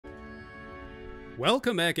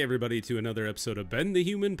Welcome back, everybody, to another episode of Ben the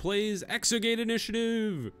Human Plays Exogate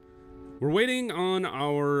Initiative. We're waiting on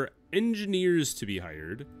our engineers to be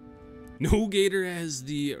hired. No Gator has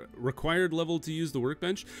the required level to use the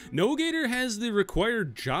workbench. No Gator has the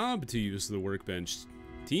required job to use the workbench.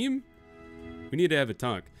 Team, we need to have a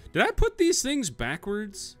talk. Did I put these things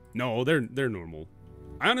backwards? No, they're normal.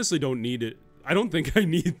 I honestly don't need it. I don't think I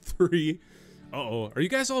need 3. Uh-oh, are you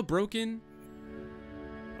guys all broken?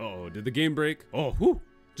 Uh-oh, did the game break? Oh, whew.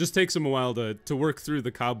 Just takes them a while to work through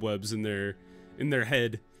the cobwebs in their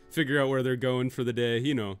head, figure out where they're going for the day.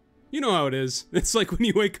 You know how it is. It's like when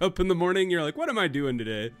you wake up in the morning, you're like, what am I doing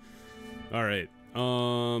today? All right.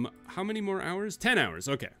 How many more hours? 10 hours.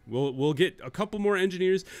 Okay. We'll get a couple more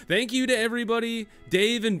engineers. Thank you to everybody.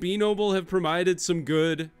 Dave and B Noble have provided some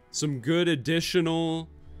good additional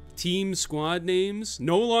team squad names.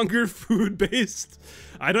 No longer food based.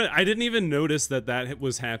 I didn't even notice that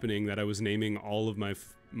was happening, that I was naming all of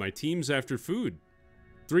my teams after food.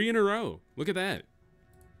 3 in a row. Look at that.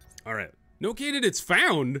 All right. No candidates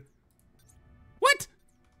found. What?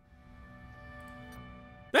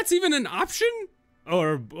 That's even an option?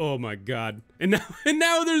 Oh my god. And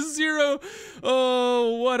now there's 0.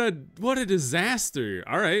 Oh, what a disaster.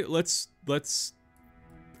 All right, let's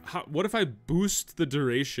what if I boost the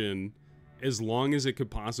duration as long as it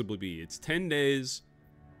could possibly be? It's 10 days.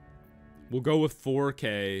 We'll go with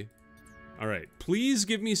 4K. All right, please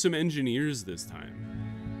give me some engineers this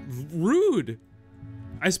time. Rude.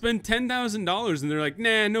 I spent $10,000 and they're like,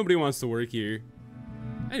 nah, nobody wants to work here.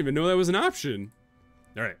 I didn't even know that was an option.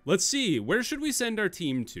 All right, let's see. Where should we send our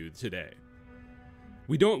team to today?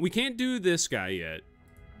 We can't do this guy yet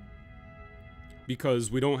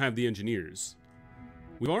because we don't have the engineers.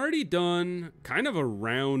 We've already done kind of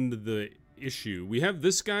around the issue. We have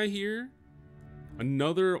this guy here,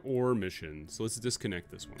 another ore mission. So let's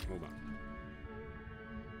disconnect this one. Hold on.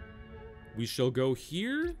 We shall go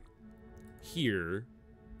here, here,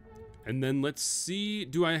 and then let's see.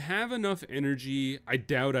 Do I have enough energy? I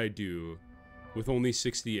doubt I do, with only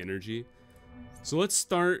 60 energy. So let's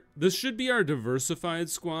start. This should be our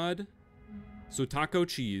diversified squad. So taco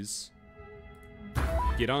cheese.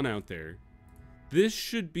 Get on out there. This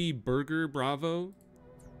should be Burger Bravo.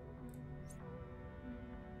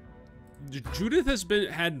 Judith has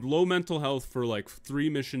had low mental health for like 3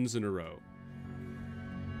 missions in a row.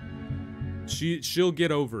 She'll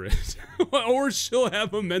get over it. Or she'll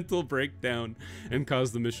have a mental breakdown and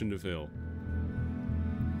cause the mission to fail.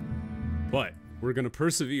 But we're gonna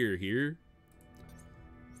persevere here.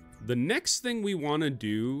 The next thing we want to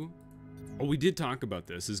do, oh, we did talk about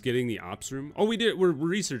this, is getting the ops room. Oh, we did. We're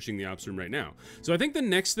researching the ops room right now. So I think the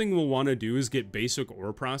next thing we'll want to do is get basic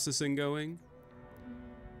ore processing going.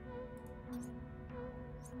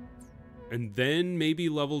 And then maybe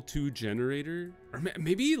level 2 generator, or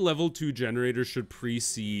maybe level 2 generator should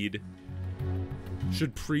precede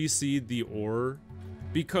the ore,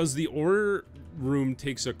 because the ore room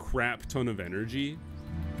takes a crap ton of energy.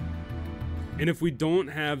 And if we don't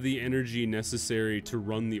have the energy necessary to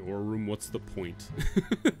run the ore room, what's the point?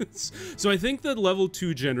 So I think the level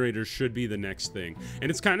 2 generator should be the next thing. And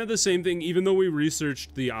it's kind of the same thing, even though we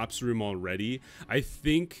researched the ops room already, I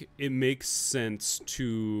think it makes sense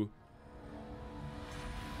to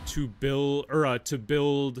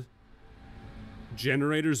build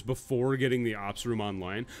generators before getting the ops room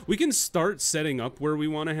online. We can start setting up where we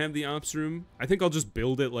want to have the ops room. I think I'll just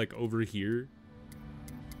build it like over here.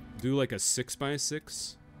 Do like a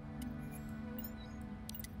 6x6.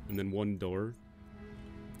 And then 1 door.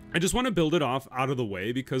 I just want to build it off out of the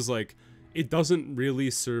way because like it doesn't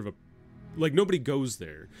really serve a, like nobody goes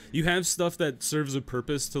there. You have stuff that serves a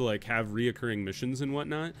purpose to like have reoccurring missions and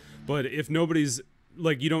whatnot, but if nobody's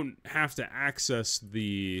like, you don't have to access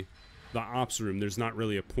the ops room, there's not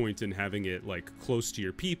really a point in having it like close to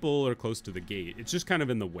your people or close to the gate. It's just kind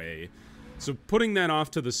of in the way. So putting that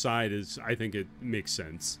off to the side is, I think it makes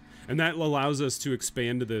sense. And that allows us to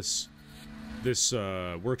expand this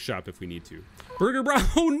workshop if we need to. Burger Bro,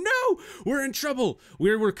 oh no! We're in trouble!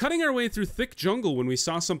 We're cutting our way through thick jungle when we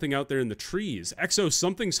saw something out there in the trees. Exo,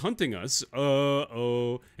 something's hunting us.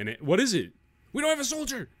 Uh-oh. And what is it? We don't have a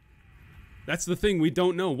soldier! That's the thing, we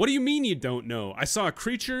don't know. What do you mean you don't know? I saw a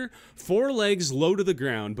creature, 4 legs low to the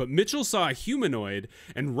ground, but Mitchell saw a humanoid,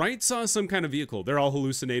 and Wright saw some kind of vehicle. They're all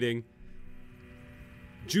hallucinating.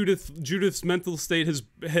 Judith's mental state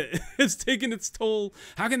has taken its toll.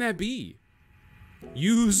 How can that be?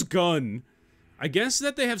 Use gun. I guess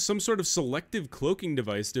that they have some sort of selective cloaking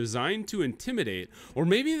device designed to intimidate, or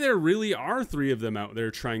maybe there really are 3 of them out there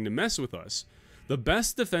trying to mess with us. The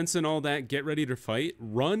best defense and all that, get ready to fight,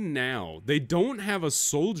 run now. They don't have a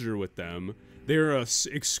soldier with them. They're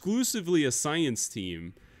exclusively a science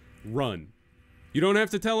team. Run. You don't have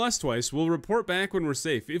to tell us twice. We'll report back when we're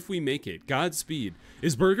safe, if we make it. Godspeed.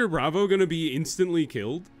 Is Burger Bravo gonna be instantly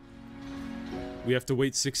killed? We have to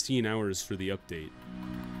wait 16 hours for the update.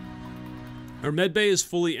 Our medbay is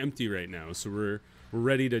fully empty right now, so we're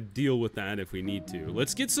ready to deal with that if we need to.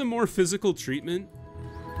 Let's get some more physical treatment.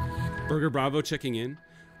 Burger Bravo checking in.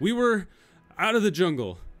 We were out of the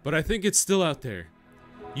jungle, but I think it's still out there.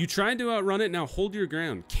 You tried to outrun it, now hold your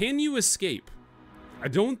ground. Can you escape? I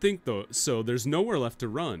don't think so. There's nowhere left to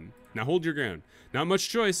run. Now hold your ground. Not much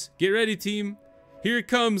choice. Get ready, team. Here it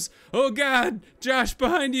comes. Oh God, Josh,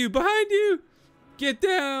 behind you, behind you. Get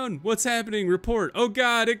down. What's happening? Report. Oh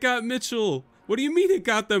God, it got Mitchell. What do you mean it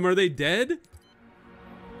got them? Are they dead?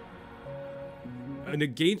 A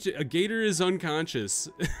gator is unconscious.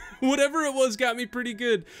 Whatever it was got me pretty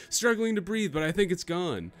good. Struggling to breathe, but I think it's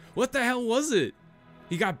gone. What the hell was it?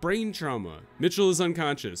 He got brain trauma. Mitchell is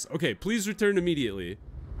unconscious. Okay, please return immediately.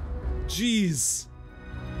 Jeez.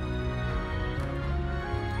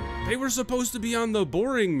 They were supposed to be on the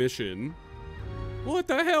boring mission. What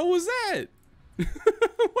the hell was that?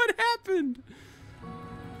 What happened?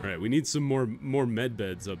 All right, we need some more med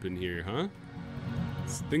beds up in here, huh?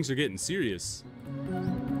 Things are getting serious.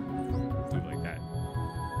 Do it like that.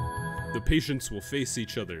 The patients will face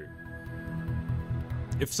each other.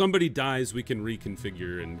 If somebody dies, we can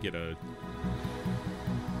reconfigure and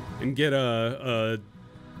get a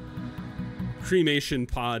cremation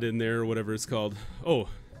pod in there or whatever it's called. Oh,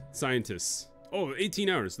 scientists. Oh, 18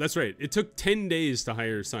 hours. That's right. It took 10 days to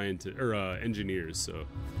hire scientists or engineers, so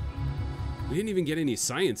we didn't even get any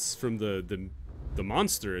science from the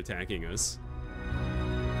monster attacking us.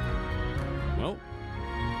 Well,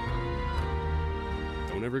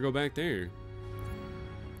 don't ever go back there.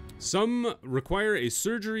 Some require a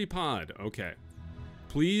surgery pod. Okay.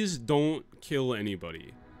 Please don't kill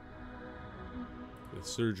anybody. The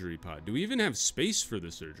surgery pod. Do we even have space for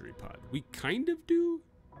the surgery pod? We kind of do.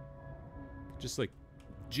 Just like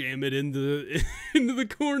jam it into the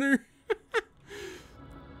corner.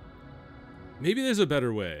 Maybe there's a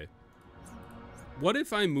better way. What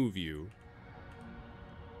if I move you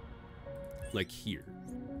like here?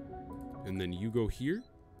 And then you go here?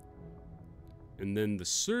 And then the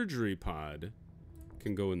surgery pod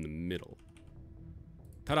can go in the middle.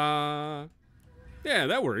 Ta-da! Yeah,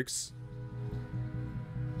 that works.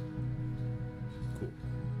 Cool.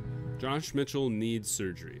 Josh Mitchell needs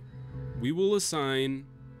surgery. We will assign...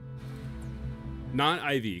 Not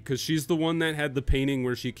Ivy, because she's the one that had the painting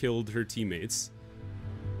where she killed her teammates.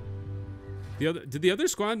 Did the other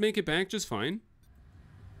squad make it back just fine?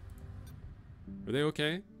 Are they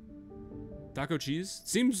okay? Taco cheese?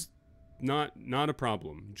 Seems not a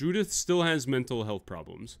problem. Judith still has mental health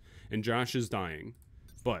problems, and Josh is dying.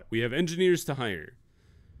 But we have engineers to hire.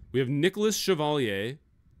 We have Nicholas Chevalier,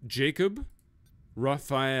 Jacob,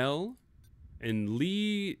 Raphael, and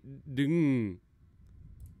Lee Dung.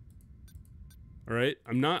 Alright,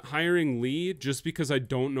 I'm not hiring Lee just because I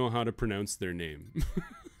don't know how to pronounce their name.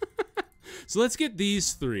 So let's get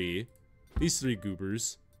these three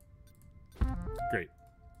goobers. Great.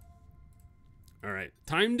 Alright,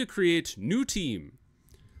 time to create new team.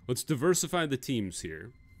 Let's diversify the teams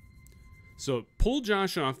here. So pull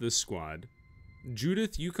Josh off this squad.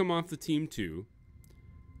 Judith, you come off the team too.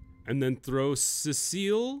 And then throw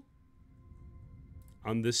Cecile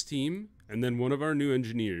on this team. And then one of our new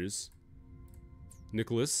engineers,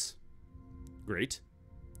 Nicholas. Great.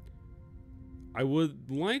 I would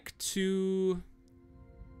like to...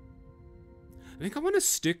 I think I want to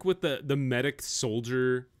stick with the medic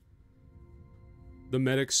soldier... The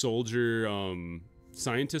medic soldier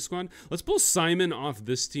scientist squad. Let's pull Simon off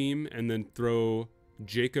this team and then throw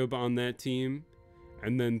Jacob on that team.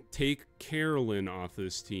 And then take Carolyn off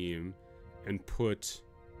this team and put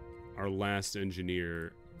our last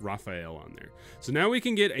engineer, Raphael, on there. So now we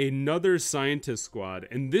can get another scientist squad,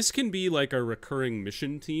 and this can be like a recurring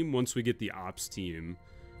mission team once we get the ops team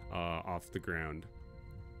off the ground.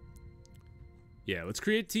 Yeah, let's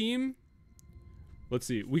create team. Let's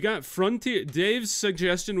see. We got Frontier. Dave's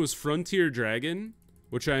suggestion was Frontier Dragon,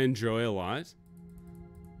 which I enjoy a lot.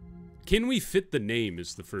 Can we fit the name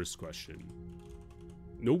is the first question.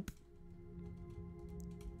 Nope.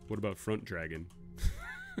 What about Front Dragon?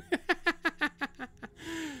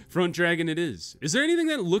 Front Dragon it is. Is there anything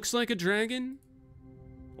that looks like a dragon?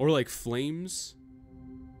 Or like flames?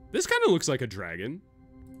 This kind of looks like a dragon.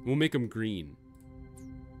 We'll make him green.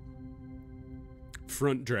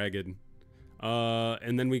 Front Dragon.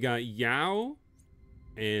 And then we got Yao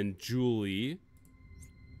and Julie.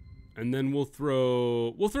 And then we'll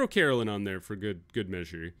throw Carolyn on there for good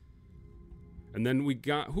measure. And then we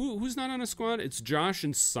got who's not on a squad? It's Josh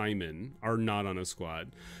and Simon are not on a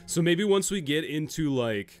squad. So maybe once we get into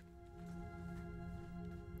like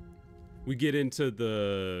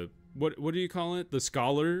the what do you call it? The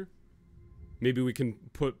scholar. Maybe we can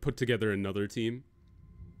put together another team.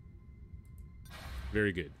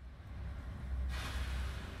 Very good.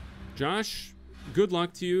 Josh, good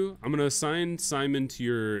luck to you. I'm gonna assign Simon to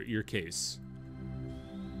your case.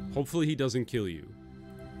 Hopefully he doesn't kill you.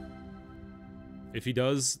 If he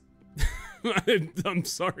does, I'm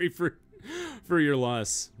sorry for your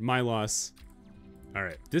loss. My loss. All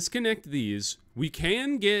right, disconnect these. We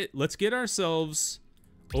can let's get ourselves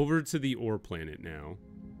over to the ore planet now.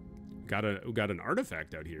 Got an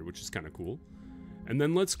artifact out here, which is kind of cool. And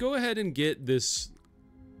then let's go ahead and get this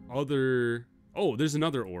other... Oh, there's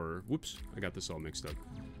another ore. Whoops, I got this all mixed up.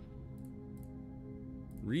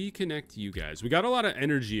 Reconnect you guys. We got a lot of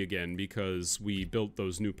energy again because we built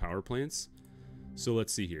those new power plants. So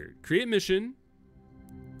let's see here. Create mission.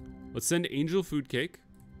 Let's send Angel Food Cake.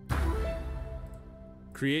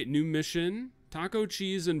 Create new mission. Taco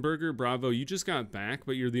Cheese and Burger Bravo, you just got back,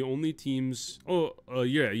 but you're the only teams... Oh,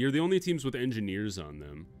 yeah, you're the only teams with engineers on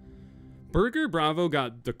them. Burger Bravo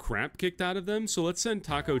got the crap kicked out of them, so let's send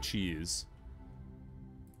Taco Cheese.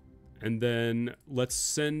 And then let's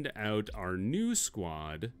send out our new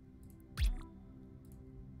squad.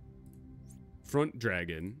 Front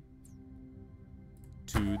Dragon.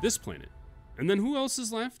 To this planet. And then who else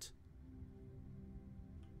is left?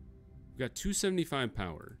 We got 275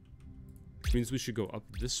 power. Which means we should go up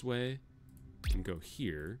this way and go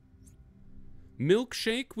here.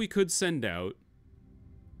 Milkshake we could send out.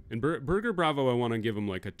 And Burger Bravo, I want to give him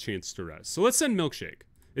like a chance to rest. So let's send Milkshake.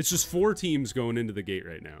 It's just 4 teams going into the gate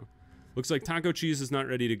right now. Looks like Taco Cheese is not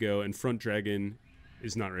ready to go, and Front Dragon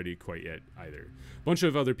is not ready quite yet either. A bunch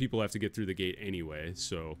of other people have to get through the gate anyway,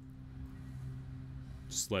 so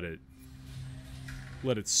just let it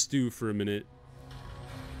stew for a minute.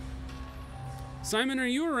 Simon, are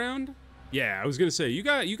you around? Yeah, I was gonna say you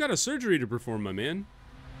got a surgery to perform, my man.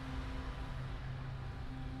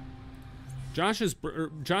 Josh's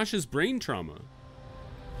brain trauma.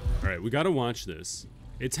 All right, we gotta watch this.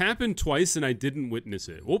 It's happened twice and I didn't witness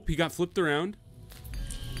it. Oh, he got flipped around.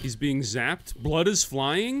 He's being zapped. Blood is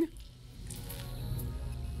flying.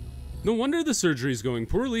 No wonder the surgery's going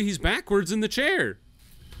poorly. He's backwards in the chair.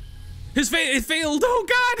 It failed. Oh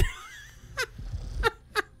God.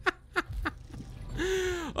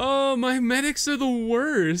 Oh, my medics are the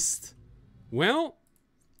worst. Well,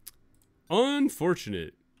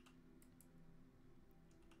 unfortunate.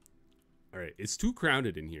 All right, it's too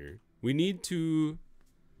crowded in here. We need to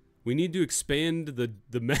expand the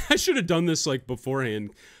I should have done this like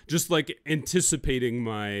beforehand, just like anticipating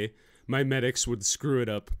my medics would screw it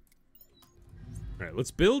up. All right,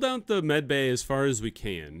 let's build out the med bay as far as we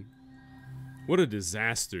can. What a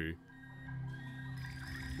disaster.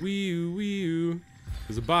 Wee-oo, wee-oo.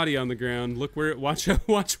 There's a body on the ground. Look where watch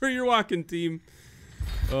where you're walking, team.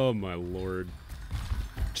 Oh my lord.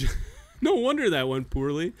 No wonder that went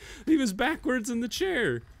poorly. He was backwards in the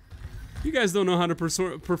chair. You guys don't know how to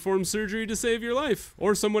perform surgery to save your life.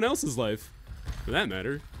 Or someone else's life, for that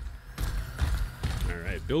matter.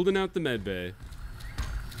 Alright, building out the med bay.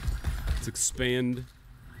 Let's expand.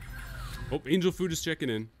 Oh, Angel Food is checking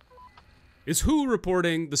in. Is who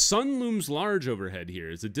reporting? The sun looms large overhead here.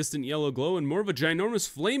 It's a distant yellow glow and more of a ginormous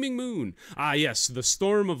flaming moon. Ah yes, the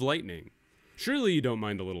storm of lightning. Surely you don't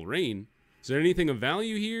mind a little rain. Is there anything of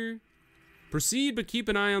value here? Proceed, but keep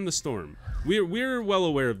an eye on the storm. We're well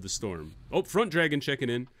aware of the storm. Oh, Front Dragon checking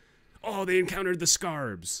in. Oh, they encountered the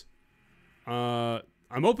Scarbs.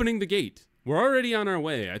 I'm opening the gate. We're already on our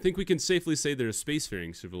way. I think we can safely say they're a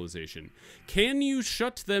spacefaring civilization. Can you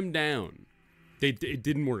shut them down? It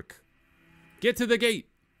didn't work. Get to the gate.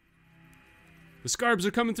 The Scarbs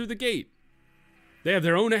are coming through the gate. They have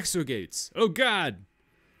their own exogates. Oh God.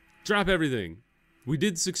 Drop everything. We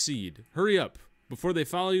did succeed. Hurry up before they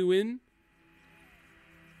follow you in.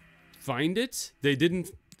 Find it? They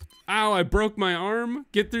didn't. Ow, I broke my arm.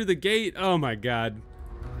 Get through the gate. Oh my God.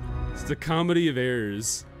 It's the comedy of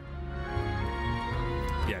errors.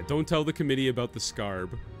 Yeah, don't tell the committee about the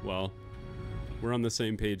Scarb. Well, we're on the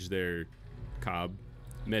same page there, Cobb.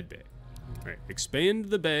 Medbay. Alright, expand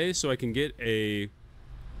the bay so I can get a...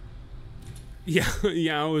 Yeah,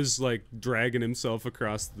 Yao is like dragging himself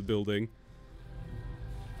across the building.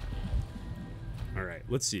 Alright,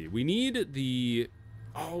 let's see. We need the...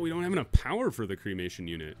 Oh, we don't have enough power for the cremation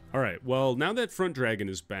unit. Alright, well, now that Front Dragon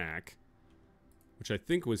is back, which I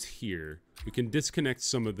think was here, we can disconnect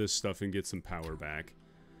some of this stuff and get some power back.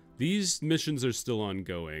 These missions are still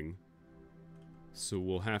ongoing, so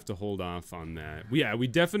we'll have to hold off on that. Yeah, we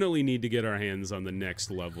definitely need to get our hands on the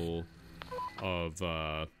next level of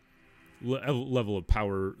level of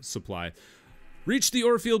power supply. Reached the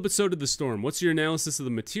ore field, but so did the storm. What's your analysis of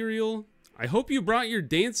the material? I hope you brought your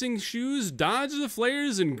dancing shoes, dodge the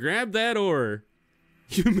flares, and grab that ore.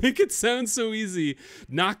 You make it sound so easy.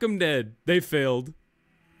 Knock them dead. They failed.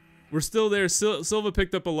 We're still there. Silva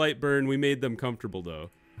picked up a light burn. We made them comfortable,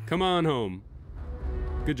 though. Come on home.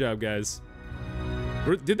 Good job, guys.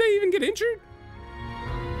 Did they even get injured?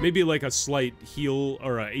 Maybe like a slight heal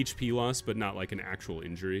or a HP loss, but not like an actual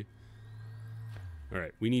injury. All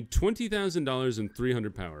right, we need $20,000 and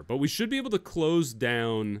 300 power, but we should be able to close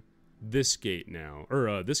down this gate now.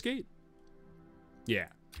 Or this gate? Yeah,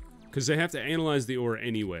 because they have to analyze the ore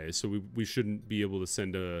anyway, so we shouldn't be able to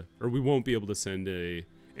send a, or we won't be able to send a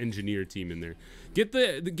engineer team in there. Get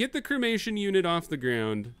the cremation unit off the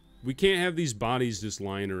ground. We can't have these bodies just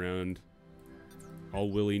lying around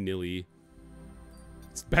all willy-nilly.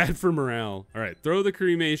 It's bad for morale. All right, throw the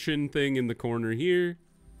cremation thing in the corner here.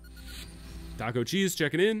 Taco Cheese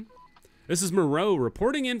checking in. This is Moreau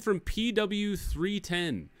reporting in from PW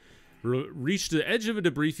 310. Reached the edge of a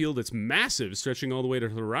debris field that's massive, stretching all the way to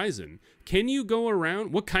the horizon. Can you go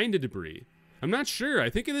around? What kind of debris? I'm not sure.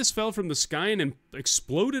 I think this fell from the sky and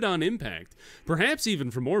exploded on impact. Perhaps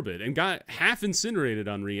even from orbit, and got half incinerated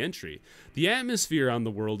on re-entry. The atmosphere on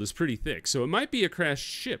the world is pretty thick, so it might be a crashed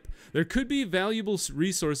ship. There could be valuable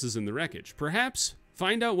resources in the wreckage. Perhaps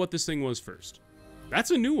find out what this thing was first.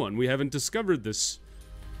 That's a new one. We haven't discovered this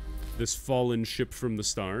fallen ship from the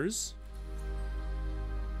stars.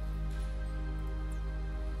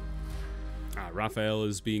 Raphael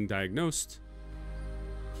is being diagnosed.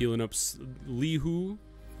 Healing up Lihu.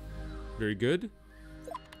 Very good.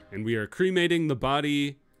 And we are cremating the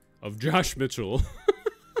body of Josh Mitchell.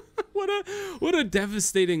 What a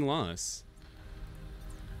devastating loss.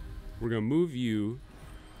 We're gonna move you.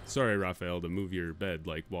 Sorry, Raphael, to move your bed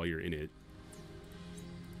like while you're in it.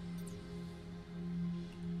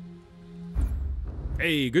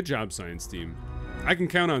 Hey, good job, science team. I can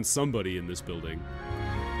count on somebody in this building.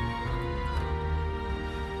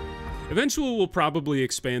 Eventually, we'll probably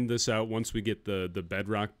expand this out once we get the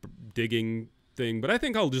bedrock digging thing, but I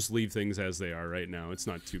think I'll just leave things as they are right now. It's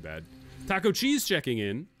not too bad. Taco Cheese checking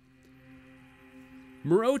in.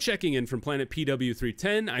 Moreau checking in from planet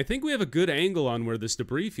PW310. I think we have a good angle on where this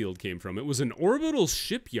debris field came from. It was an orbital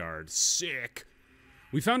shipyard. Sick.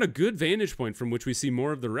 We found a good vantage point from which we see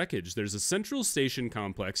more of the wreckage. There's a central station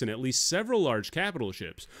complex and at least several large capital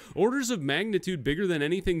ships. Orders of magnitude bigger than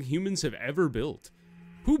anything humans have ever built.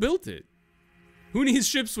 Who built it? Who needs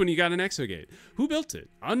ships when you got an Exogate? Who built it?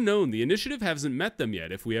 Unknown. The initiative hasn't met them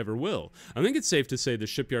yet, if we ever will. I think it's safe to say the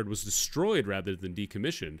shipyard was destroyed rather than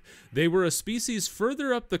decommissioned. They were a species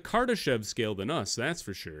further up the Kardashev scale than us, that's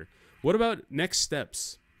for sure. What about next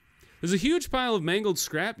steps? There's a huge pile of mangled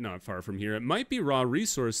scrap not far from here. It might be raw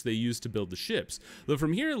resource they used to build the ships, though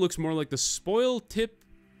from here it looks more like the spoil tip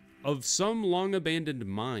of some long-abandoned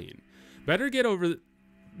mine. Better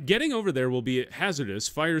Getting over there will be hazardous,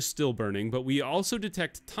 fire's still burning, but we also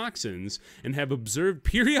detect toxins and have observed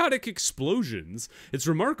periodic explosions. It's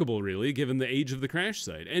remarkable, really, given the age of the crash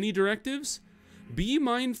site. Any directives? Be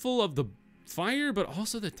mindful of the fire, but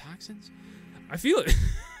also the toxins? I feel it.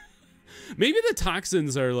 Maybe the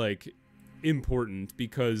toxins are, like, important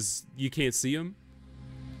because you can't see them.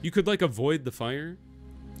 You could, like, avoid the fire.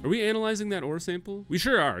 Are we analyzing that ore sample? We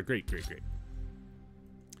sure are. Great, great, great.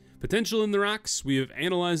 Potential in the rocks. We have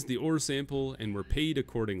analyzed the ore sample and we're paid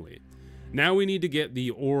accordingly. Now we need to get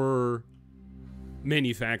the ore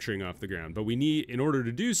manufacturing off the ground, but we need, in order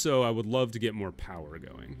to do so, I would love to get more power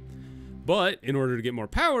going. But in order to get more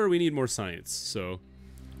power, we need more science. So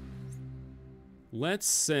let's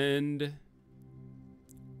send,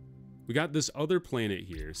 we got this other planet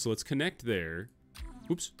here. So let's connect there.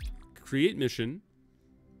 Oops. Create mission.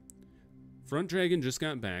 Front Dragon just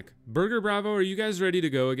got back. Burger Bravo, are you guys ready to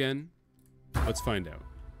go again? Let's find out.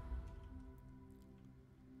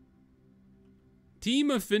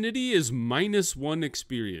 Team Affinity is -1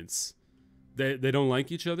 experience. They don't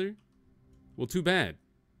like each other? Well, too bad.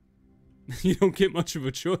 You don't get much of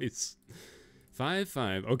a choice.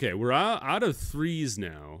 5-5. Okay, we're out of 3s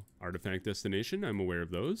now. Artifact destination, I'm aware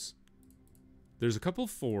of those. There's a couple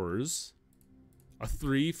 4s. A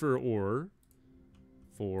 3 for ore.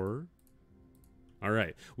 4. All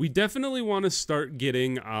right, we definitely want to start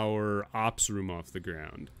getting our ops room off the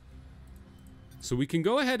ground. So we can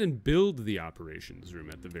go ahead and build the operations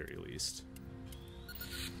room at the very least.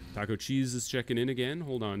 Taco Cheese is checking in again.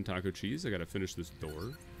 Hold on, Taco Cheese. I got to finish this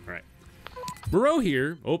door. All right. Moreau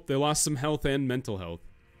here. Oh, they lost some health and mental health.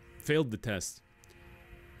 Failed the test.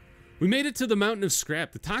 We made it to the mountain of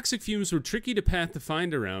scrap. The toxic fumes were tricky to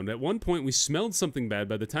find around. At one point, we smelled something bad.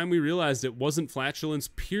 By the time we realized it wasn't flatulence,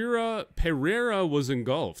 Pereira was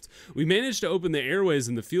engulfed. We managed to open the airways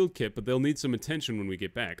in the field kit, but they'll need some attention when we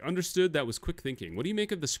get back. Understood, that was quick thinking. What do you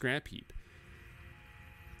make of the scrap heap?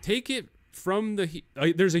 Take it from the...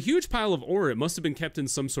 there's a huge pile of ore. It must have been kept in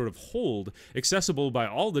some sort of hold, accessible by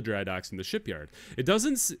all the dry docks in the shipyard. It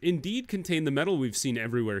doesn't indeed contain the metal we've seen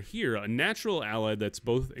everywhere here, a natural alloy that's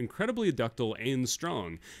both incredibly ductile and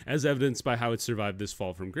strong, as evidenced by how it survived this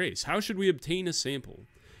fall from grace. How should we obtain a sample?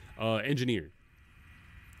 Engineer.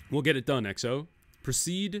 We'll get it done, Exo.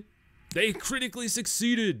 Proceed. They critically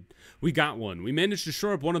succeeded. We got one. We managed to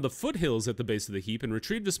shore up one of the foothills at the base of the heap and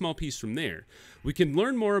retrieved a small piece from there. We can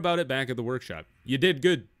learn more about it back at the workshop. You did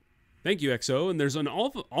good. Thank you, Exo. And there's an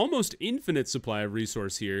almost infinite supply of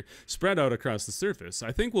resource here spread out across the surface.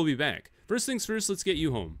 I think we'll be back. First things first, let's get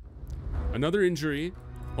you home. Another injury.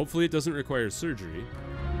 Hopefully it doesn't require surgery.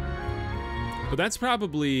 But that's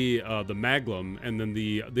probably the Maglum, and then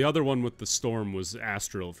the other one with the storm was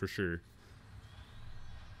Astral for sure.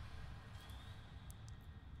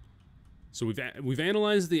 So we've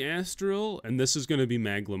analyzed the Astral, and this is going to be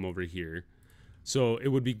Maglum over here. So it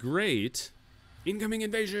would be great. Incoming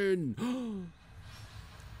invasion!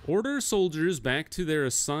 Order soldiers back to their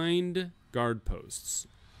assigned guard posts.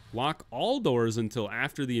 Lock all doors until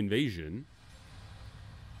after the invasion.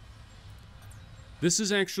 This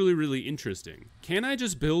is actually really interesting. Can I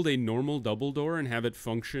just build a normal double door and have it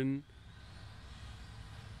function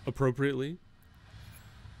appropriately?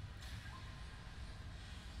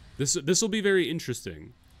 This will be very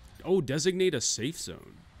interesting. Oh, designate a safe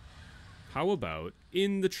zone. How about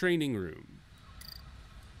in the training room?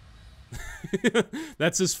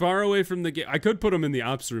 That's as far away from the gate. I could put them in the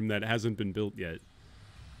ops room that hasn't been built yet.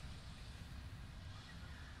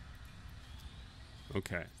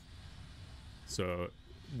 Okay. So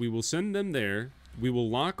we will send them there. We will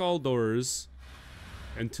lock all doors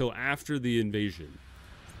until after the invasion.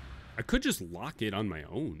 I could just lock it on my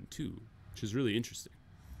own too, which is really interesting.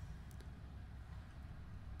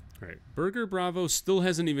 All right, Burger Bravo still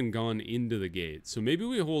hasn't even gone into the gate, so maybe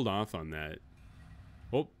we hold off on that.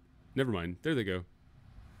 Oh, never mind. There they go.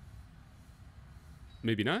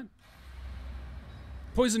 Maybe not.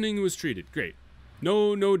 Poisoning was treated. Great.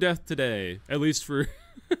 No death today. At least for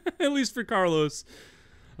at least for Carlos.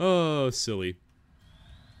 Oh, silly.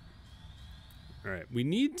 All right, we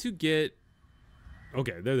need to get...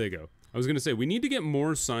 Okay, there they go. I was going to say, we need to get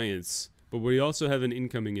more science, but we also have an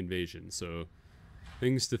incoming invasion, so...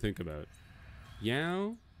 Things to think about.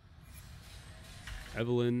 Yao,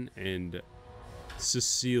 Evelyn, and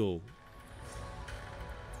Cecily,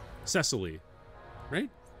 right?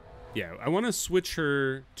 Yeah, I want to switch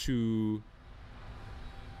her to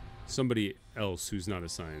somebody else who's not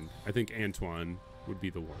assigned. I think Antoine would be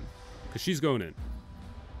the one, because she's going in.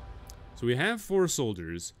 So we have 4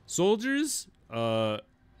 soldiers. Soldiers, go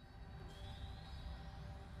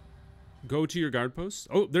to your guard posts.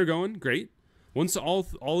 Oh, they're going. Great. Once all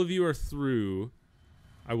of you are through,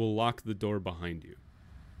 I will lock the door behind you.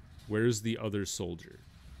 Where's the other soldier?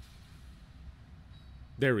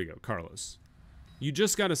 There we go, Carlos. You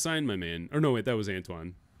just got assigned, my man. Or no, wait, that was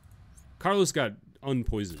Antoine. Carlos got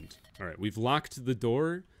unpoisoned. All right, we've locked the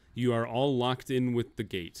door. You are all locked in with the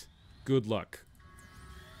gate. Good luck.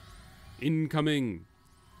 Incoming.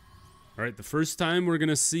 All right, the first time we're going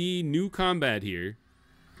to see new combat here.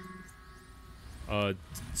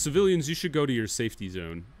 Civilians, you should go to your safety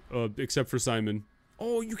zone, except for Simon.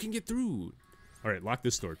 Oh, you can get through. All right, lock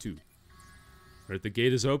this door too. All right, the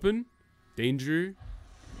gate is open. Danger.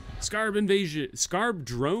 Scarb invasion. Scarb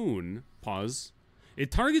drone. Pause.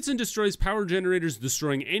 It targets and destroys power generators,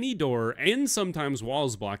 destroying any door and sometimes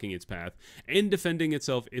walls blocking its path and defending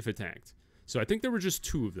itself if attacked. So I think there were just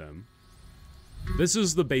 2 of them. This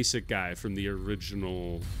is the basic guy from the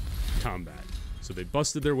original combat. So they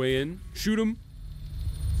busted their way in. Shoot him.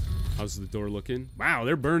 How's the door looking? Wow,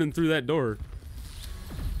 they're burning through that door.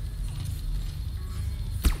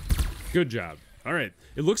 Good job. All right.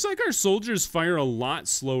 It looks like our soldiers fire a lot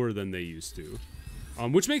slower than they used to.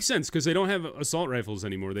 Which makes sense, because they don't have assault rifles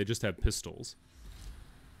anymore. They just have pistols.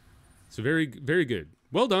 So very, very good.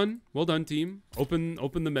 Well done. Well done, team. Open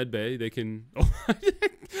the med bay. They can... Oh,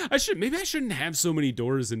 maybe I shouldn't have so many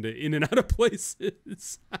doors in and out of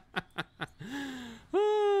places.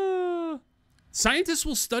 Scientists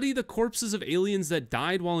will study the corpses of aliens that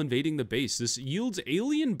died while invading the base. This yields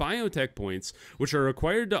alien biotech points, which are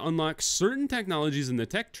required to unlock certain technologies in the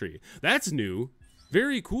tech tree. That's new.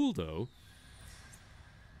 Very cool, though.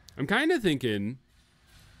 I'm kind of thinking,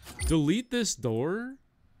 delete this door,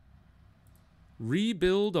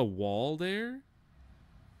 rebuild a wall there.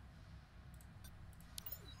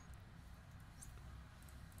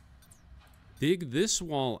 Dig this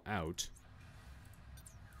wall out.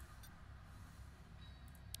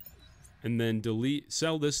 And then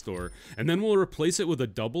sell this door. And then we'll replace it with a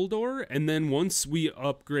double door. And then once we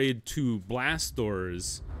upgrade to blast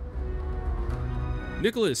doors...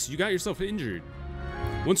 Nicholas, you got yourself injured.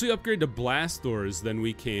 Once we upgrade to blast doors, then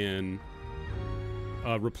we can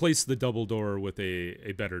replace the double door with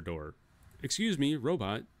a better door. Excuse me,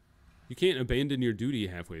 robot. You can't abandon your duty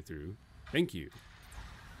halfway through. Thank you.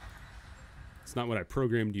 It's not what I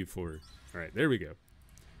programmed you for. All right, there we go.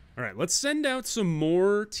 All right, let's send out some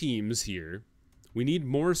more teams here. We need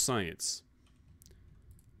more science.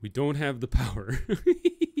 We don't have the power.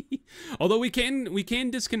 Although we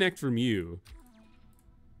can disconnect from you.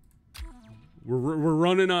 We're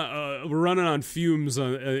running on fumes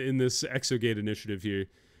in this Exogate initiative here.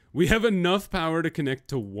 We have enough power to connect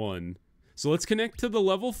to 1. So let's connect to the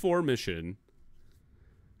level 4 mission.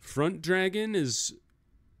 Front Dragon is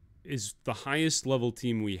the highest level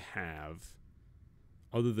team we have,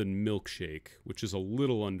 other than Milkshake, which is a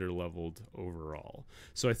little underleveled overall.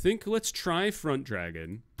 So I think let's try Front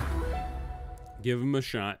Dragon. Give them a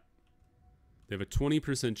shot. They have a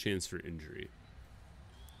 20% chance for injury.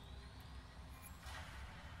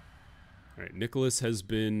 All right, Nicholas has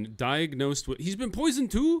been diagnosed with... He's been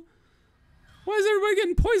poisoned too? Why is everybody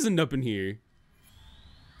getting poisoned up in here?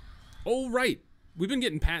 Oh, right. We've been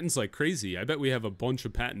getting patents like crazy. I bet we have a bunch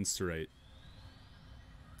of patents to write.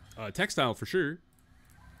 Textile for sure.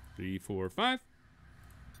 3, 4, 5.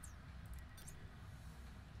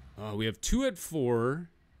 We have 2 at 4,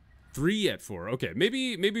 3 at 4. Okay,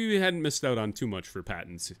 maybe we hadn't missed out on too much for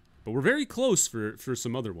patents, but we're very close for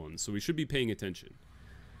some other ones, so we should be paying attention.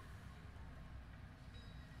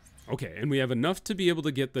 Okay, and we have enough to be able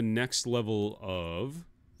to get the next level of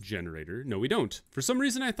generator. No, we don't. For some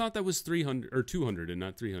reason, I thought that was 300 or 200 and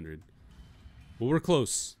not 300. Well, we're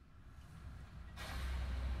close.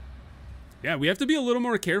 Yeah, we have to be a little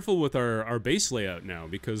more careful with our base layout now,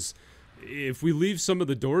 because if we leave some of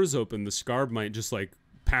the doors open, the Scarb might just like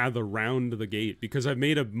path around the gate, because I've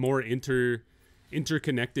made a more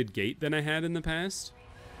interconnected gate than I had in the past.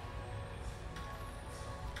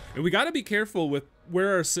 And we got to be careful with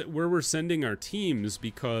where we're sending our teams,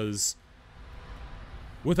 because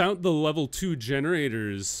without the level 2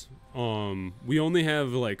 generators, we only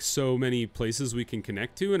have like so many places we can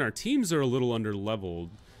connect to, and our teams are a little under-leveled.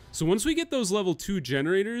 So once we get those level 2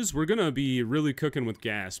 generators, we're gonna be really cooking with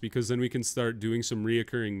gas, because then we can start doing some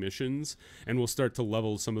reoccurring missions, and we'll start to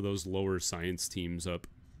level some of those lower science teams up.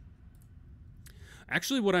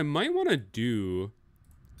 Actually, what I might want to do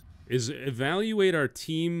is evaluate our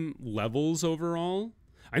team levels overall.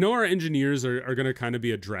 I know our engineers are gonna kind of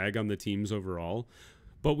be a drag on the teams overall,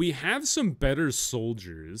 but we have some better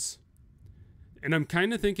soldiers, and I'm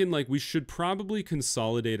kind of thinking like we should probably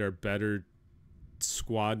consolidate our better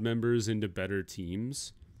squad members into better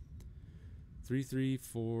teams. 3, 3,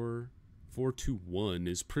 4, 4, 2, 1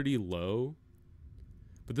 is pretty low,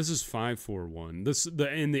 but this is 5, 4, 1.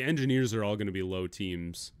 And the engineers are all going to be low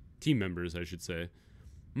team members, I should say.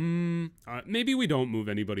 Maybe we don't move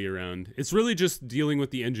anybody around. It's really just dealing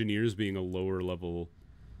with the engineers being a lower level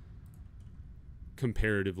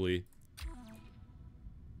comparatively.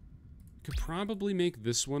 Could probably make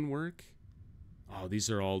this one work. Oh,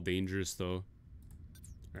 these are all dangerous though.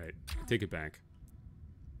 Alright, take it back.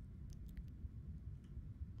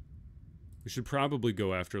 We should probably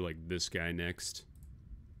go after, like, this guy next.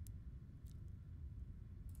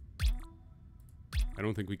 I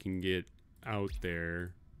don't think we can get out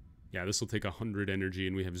there. Yeah, this will take 100 energy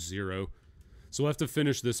and we have 0. So we'll have to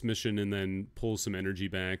finish this mission and then pull some energy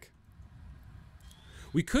back.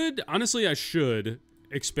 We could, honestly, I should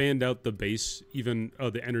expand out the base even,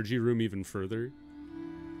 the energy room even further.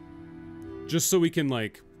 Just so we can,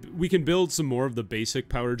 like, we can build some more of the basic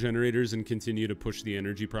power generators and continue to push the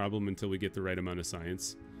energy problem until we get the right amount of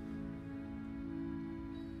science.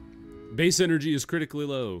 Base energy is critically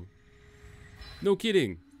low. No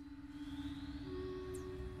kidding.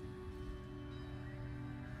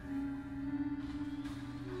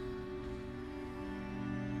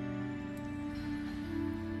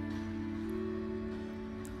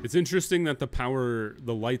 It's interesting that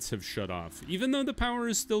the lights have shut off, even though the power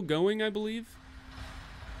is still going, I believe.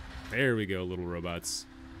 There we go, little robots.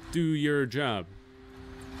 Do your job.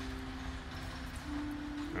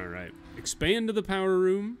 All right, expand to the power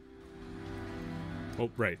room. Oh,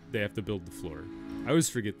 right, they have to build the floor. I always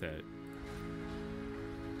forget that.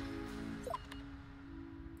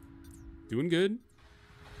 Doing good.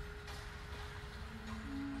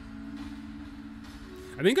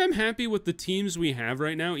 I think I'm happy with the teams we have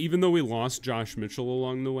right now, even though we lost Josh Mitchell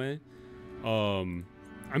along the way.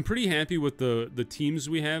 I'm pretty happy with the teams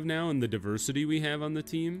we have now and the diversity we have on the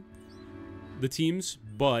teams,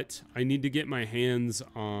 but I need to get my hands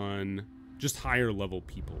on just higher level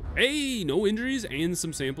people. Hey, no injuries and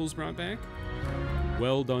some samples brought back.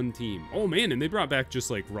 Well done, team. Oh man, and they brought back just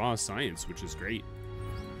like raw science, which is great.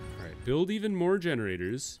 All right, build even more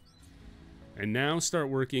generators. And now start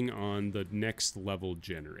working on the next level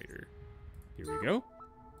generator. Here we go.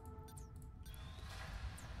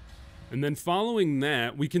 And then following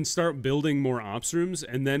that, we can start building more ops rooms,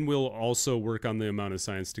 and then we'll also work on the amount of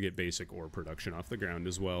science to get basic ore production off the ground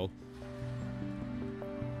as well.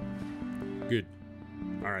 Good.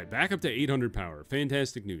 All right, back up to 800 power.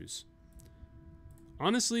 Fantastic news.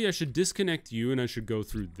 Honestly, I should disconnect you and I should go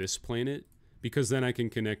through this planet, because then I can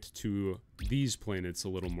connect to these planets a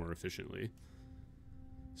little more efficiently.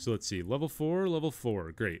 So let's see, level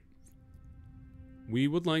 4, great. We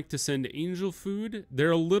would like to send angel food.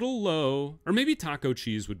 They're a little low, or maybe taco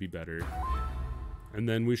cheese would be better. And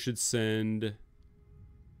then we should send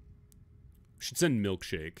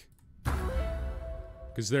milkshake,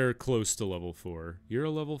 because they're close to level 4. You're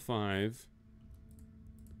a level 5.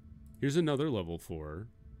 Here's another level 4.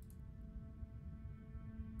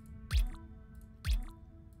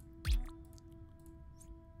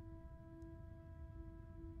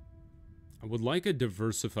 I would like a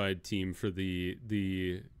diversified team for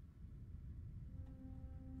the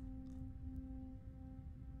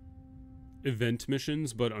event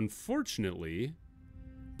missions, but unfortunately,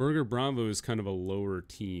 Burger Bravo is kind of a lower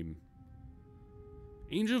team.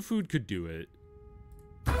 Angel Food could do it.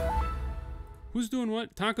 Who's doing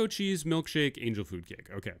what? Taco cheese, milkshake, angel food cake.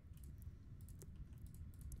 Okay.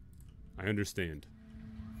 I understand.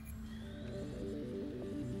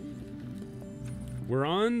 We're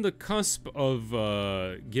on the cusp of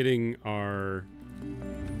getting our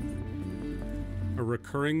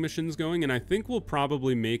recurring missions going, and I think we'll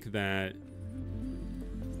probably make that...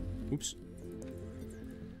 Oops.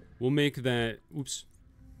 We'll make that... Oops.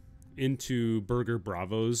 Into Burger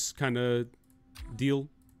Bravo's kind of deal.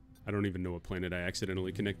 I don't even know what planet I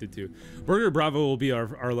accidentally connected to. Burger Bravo will be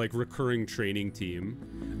our like recurring training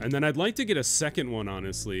team. And then I'd like to get a second one,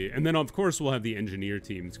 honestly. And then of course we'll have the engineer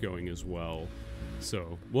teams going as well.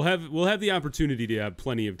 So we'll have the opportunity to have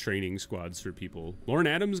plenty of training squads for people. Lauren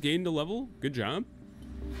Adams gained a level. Good job.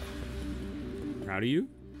 Proud of you.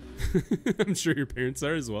 I'm sure your parents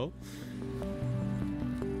are as well.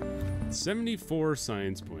 74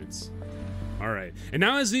 science points. All right, and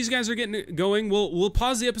now as these guys are getting going, we'll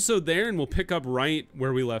pause the episode there and we'll pick up right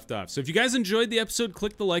where we left off. So if you guys enjoyed the episode,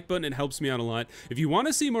 click the like button. It helps me out a lot. If you want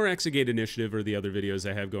to see more Exogate Initiative or the other videos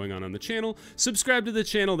I have going on the channel, subscribe to the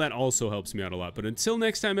channel. That also helps me out a lot. But until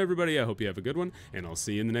next time, everybody, I hope you have a good one, and I'll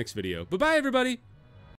see you in the next video. Bye-bye, everybody.